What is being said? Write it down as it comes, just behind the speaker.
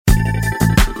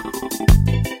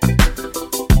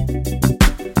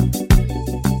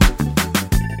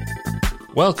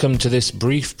Welcome to this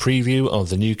brief preview of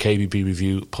the new KBB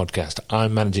Review podcast.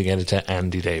 I'm Managing Editor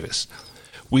Andy Davis.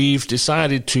 We've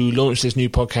decided to launch this new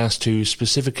podcast to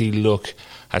specifically look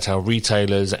at how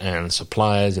retailers and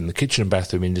suppliers in the kitchen and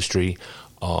bathroom industry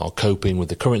are coping with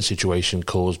the current situation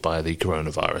caused by the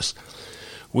coronavirus.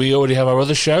 We already have our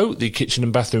other show, the Kitchen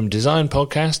and Bathroom Design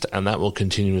Podcast, and that will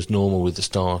continue as normal with the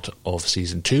start of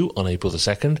Season 2 on April the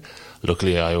 2nd.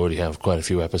 Luckily, I already have quite a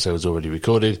few episodes already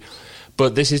recorded.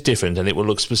 But this is different, and it will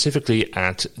look specifically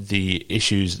at the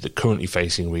issues that are currently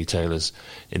facing retailers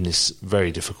in this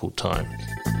very difficult time.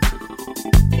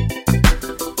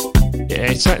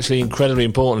 It's actually incredibly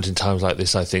important in times like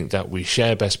this, I think, that we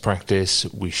share best practice,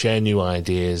 we share new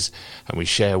ideas, and we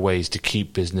share ways to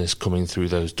keep business coming through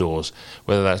those doors,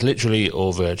 whether that's literally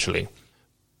or virtually.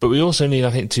 But we also need,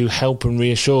 I think, to help and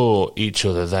reassure each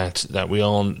other that we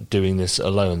aren't doing this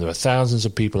alone. There are thousands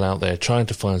of people out there trying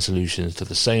to find solutions to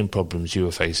the same problems you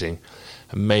are facing.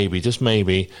 And maybe, just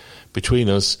maybe, between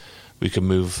us, we can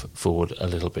move forward a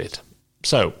little bit.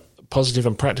 So, positive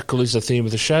and practical is the theme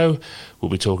of the show. We'll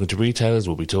be talking to retailers,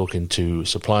 we'll be talking to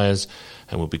suppliers,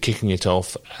 and we'll be kicking it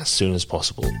off as soon as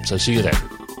possible. So see you then.